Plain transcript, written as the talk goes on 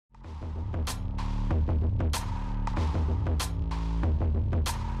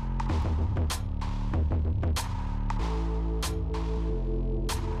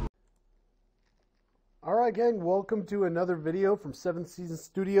Alright gang, welcome to another video from 7th Season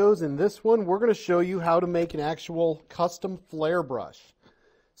Studios. In this one, we're going to show you how to make an actual custom flare brush.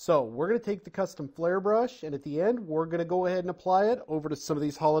 So, we're going to take the custom flare brush, and at the end, we're going to go ahead and apply it over to some of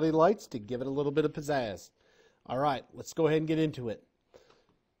these holiday lights to give it a little bit of pizzazz. Alright, let's go ahead and get into it.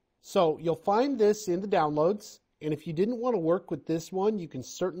 So, you'll find this in the downloads, and if you didn't want to work with this one, you can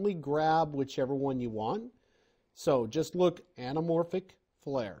certainly grab whichever one you want. So, just look anamorphic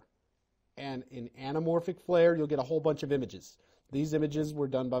flare. And in anamorphic flare, you'll get a whole bunch of images. These images were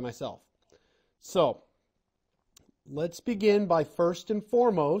done by myself. So, let's begin by first and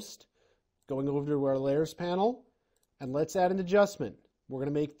foremost going over to our layers panel, and let's add an adjustment. We're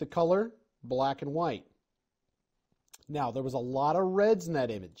going to make the color black and white. Now, there was a lot of reds in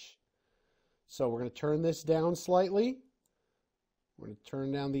that image. So we're going to turn this down slightly. We're going to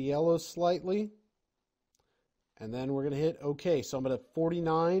turn down the yellow slightly. And then we're going to hit OK. So I'm at a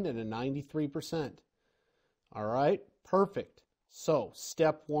 49 and a 93%. All right, perfect. So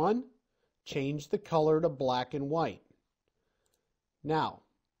step one, change the color to black and white. Now,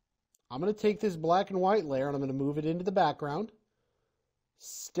 I'm going to take this black and white layer and I'm going to move it into the background.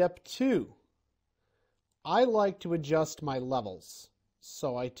 Step two, I like to adjust my levels.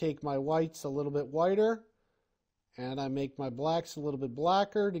 So I take my whites a little bit whiter and I make my blacks a little bit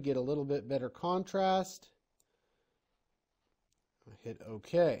blacker to get a little bit better contrast. I hit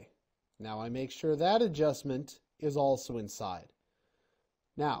OK. Now I make sure that adjustment is also inside.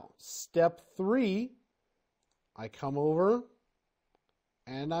 Now, step three, I come over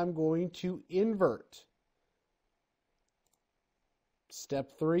and I'm going to invert.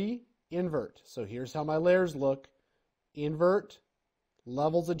 Step three, invert. So here's how my layers look. Invert,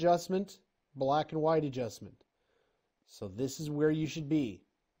 levels adjustment, black and white adjustment. So this is where you should be.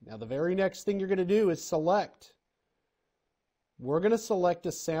 Now the very next thing you're going to do is select. We're going to select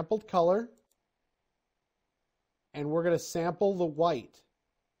a sampled color, and we're going to sample the white.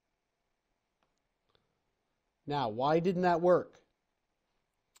 Now, why didn't that work?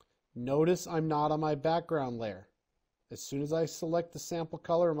 Notice I'm not on my background layer. As soon as I select the sample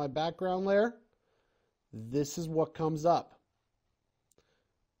color in my background layer, this is what comes up.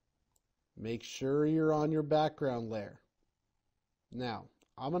 Make sure you're on your background layer. Now,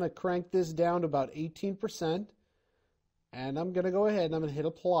 I'm going to crank this down to about 18%. And I'm going to go ahead and I'm going to hit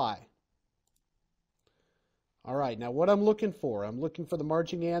apply. All right, now what I'm looking for the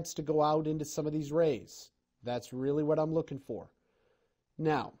marching ants to go out into some of these rays. That's really what I'm looking for.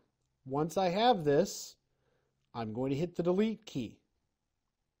 Now, once I have this, I'm going to hit the delete key.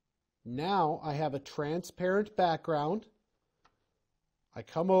 Now I have a transparent background. I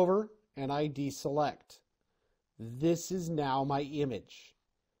come over and I deselect. This is now my image.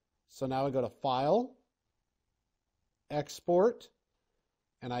 So now I go to File, Export,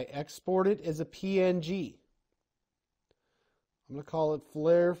 and I export it as a PNG. I'm going to call it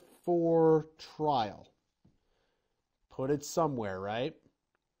Flare for Trial. Put it somewhere, right?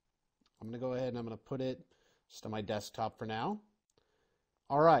 I'm going to go ahead and I'm going to put it just on my desktop for now.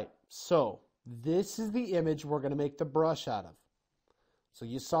 All right, so this is the image we're going to make the brush out of. So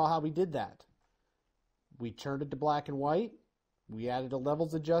you saw how we did that. We turned it to black and white. We added a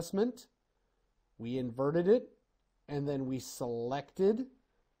levels adjustment. We inverted it. And then we selected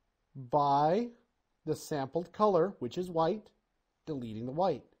by the sampled color, which is white, deleting the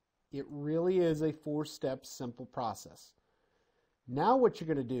white. It really is a four-step simple process. Now what you're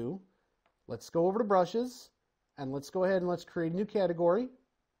going to do, let's go over to brushes, and let's go ahead and let's create a new category.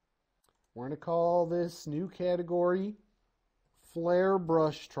 We're going to call this new category Flare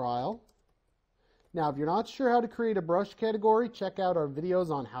Brush Trial. Now, if you're not sure how to create a brush category, check out our videos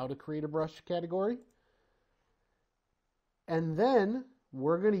on how to create a brush category. And then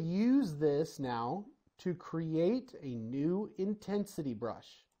we're going to use this now to create a new intensity brush.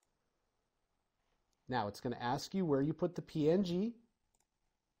 Now it's going to ask you where you put the PNG.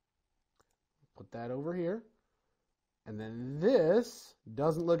 Put that over here. And then this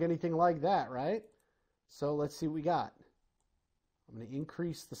doesn't look anything like that, right? So let's see what we got. I'm going to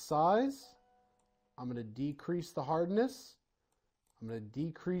increase the size. I'm going to decrease the hardness. I'm going to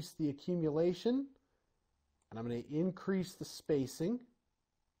decrease the accumulation. And I'm going to increase the spacing.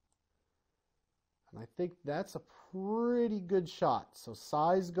 And I think that's a pretty good shot. So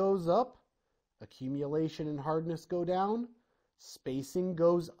size goes up, accumulation and hardness go down, spacing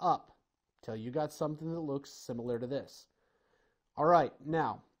goes up till you got something that looks similar to this. All right,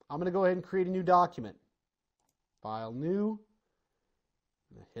 now I'm going to go ahead and create a new document. File new.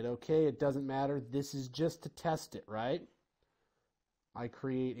 Hit OK. It doesn't matter. This is just to test it, right? I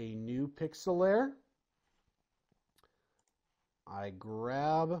create a new pixel layer. I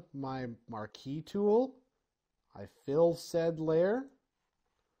grab my marquee tool, I fill said layer.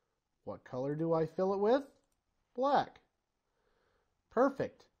 What color do I fill it with? Black.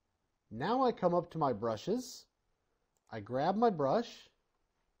 Perfect. Now I come up to my brushes. I grab my brush.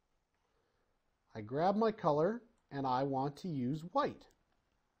 I grab my color, and I want to use white.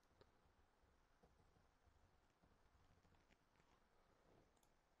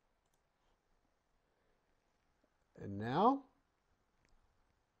 And now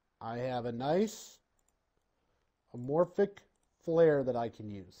I have a nice amorphic flare that I can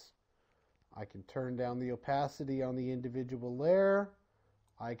use. I can turn down the opacity on the individual layer.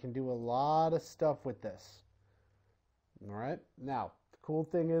 I can do a lot of stuff with this. All right. Now, the cool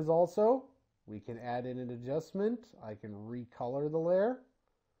thing is also we can add in an adjustment. I can recolor the layer.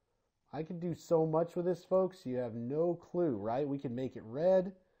 I can do so much with this, folks. You have no clue, right? We can make it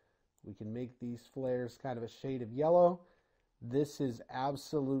red. We can make these flares kind of a shade of yellow. This is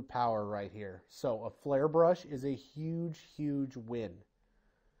absolute power right here. So a flare brush is a huge, huge win.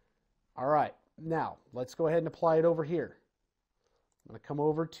 All right, now let's go ahead and apply it over here. I'm going to come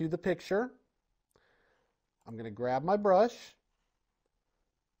over to the picture. I'm going to grab my brush.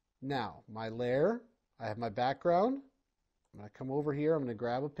 Now, my layer, I have my background. I'm going to come over here. I'm going to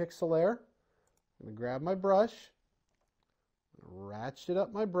grab a pixel layer. I'm going to grab my brush. Ratchet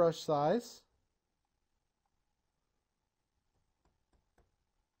up my brush size.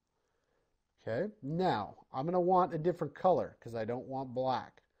 Okay, now I'm going to want a different color because I don't want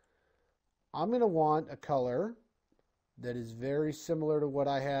black. I'm going to want a color that is very similar to what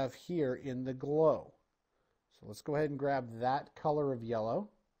I have here in the glow. So let's go ahead and grab that color of yellow.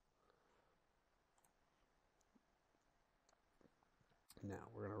 Now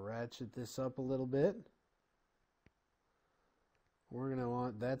we're going to ratchet this up a little bit. We're going to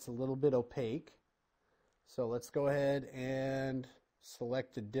want, that's a little bit opaque. So let's go ahead and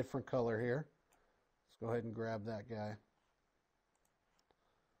select a different color here. Let's go ahead and grab that guy.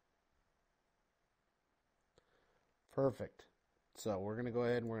 Perfect. So we're going to go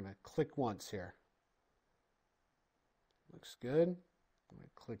ahead and we're going to click once here. Looks good. I'm going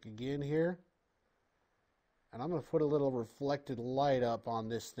to click again here. And I'm going to put a little reflected light up on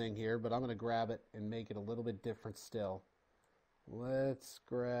this thing here, but I'm going to grab it and make it a little bit different still. Let's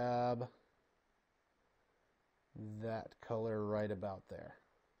grab that color right about there.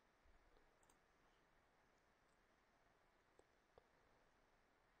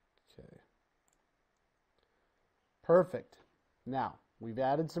 Okay. Perfect. Now, we've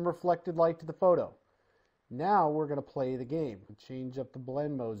added some reflected light to the photo. Now we're going to play the game. Change up the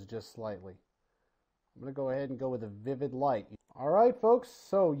blend modes just slightly. I'm going to go ahead and go with a vivid light. All right, folks,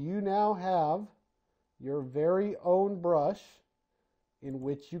 so you now have your very own brush in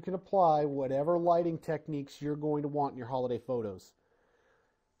which you can apply whatever lighting techniques you're going to want in your holiday photos.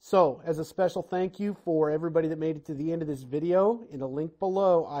 So, as a special thank you for everybody that made it to the end of this video, in a link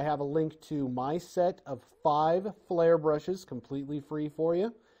below, I have a link to my set of 5 flare brushes, completely free for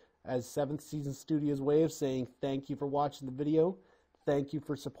you, as 7th Season Studios' way of saying thank you for watching the video, thank you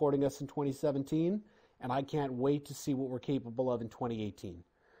for supporting us in 2017, and I can't wait to see what we're capable of in 2018.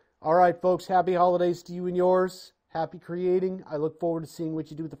 All right, folks, happy holidays to you and yours. Happy creating. I look forward to seeing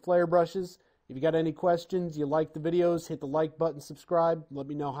what you do with the flare brushes. If you got any questions, you like the videos, hit the like button, subscribe. Let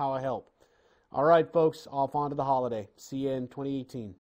me know how I help. All right, folks, off onto the holiday. See you in 2018.